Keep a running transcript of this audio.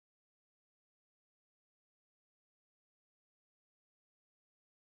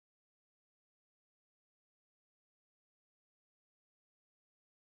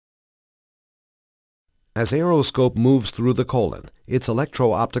As Aer-O-Scope moves through the colon, its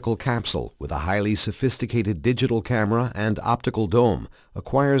electro-optical capsule with a highly sophisticated digital camera and optical dome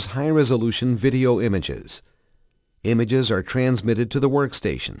acquires high-resolution video images. Images are transmitted to the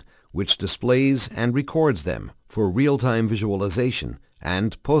workstation, which displays and records them for real-time visualization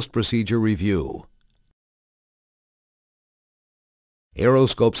and post-procedure review.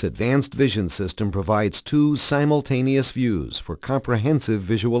 Aer-O-Scope's advanced vision system provides two simultaneous views for comprehensive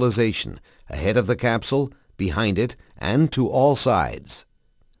visualization ahead of the capsule, behind it, and to all sides.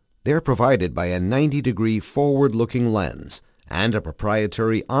 They're provided by a 90-degree forward-looking lens and a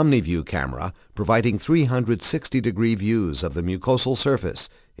proprietary OmniView camera providing 360-degree views of the mucosal surface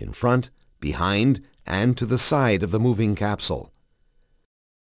in front, behind, and to the side of the moving capsule.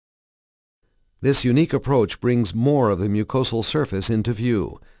 This unique approach brings more of the mucosal surface into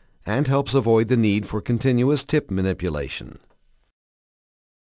view and helps avoid the need for continuous tip manipulation.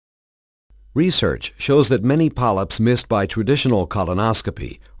 Research shows that many polyps missed by traditional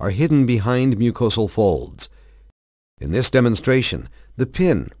colonoscopy are hidden behind mucosal folds. In this demonstration, the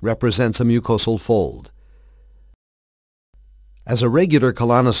pin represents a mucosal fold. As a regular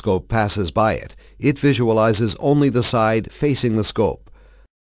colonoscope passes by it, it visualizes only the side facing the scope.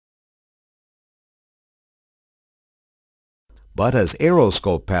 But as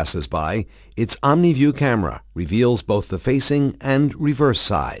Aer-O-Scope passes by, its OmniView camera reveals both the facing and reverse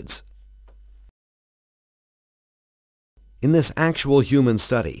sides. In this actual human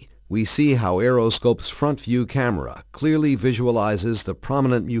study, we see how Aer-O-Scope's front view camera clearly visualizes the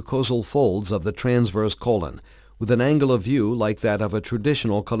prominent mucosal folds of the transverse colon with an angle of view like that of a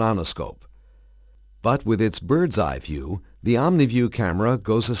traditional colonoscope. But with its bird's eye view, the OmniView camera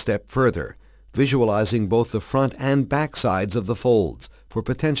goes a step further, visualizing both the front and back sides of the folds for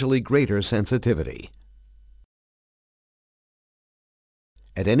potentially greater sensitivity.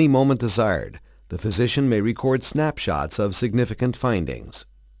 At any moment desired, the physician may record snapshots of significant findings.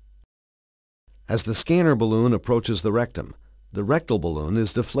 As the scanner balloon approaches the rectum, the rectal balloon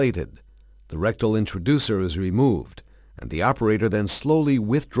is deflated. The rectal introducer is removed, and the operator then slowly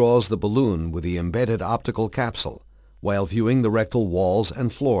withdraws the balloon with the embedded optical capsule while viewing the rectal walls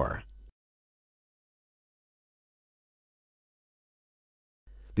and floor.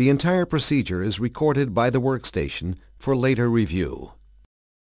 The entire procedure is recorded by the workstation for later review.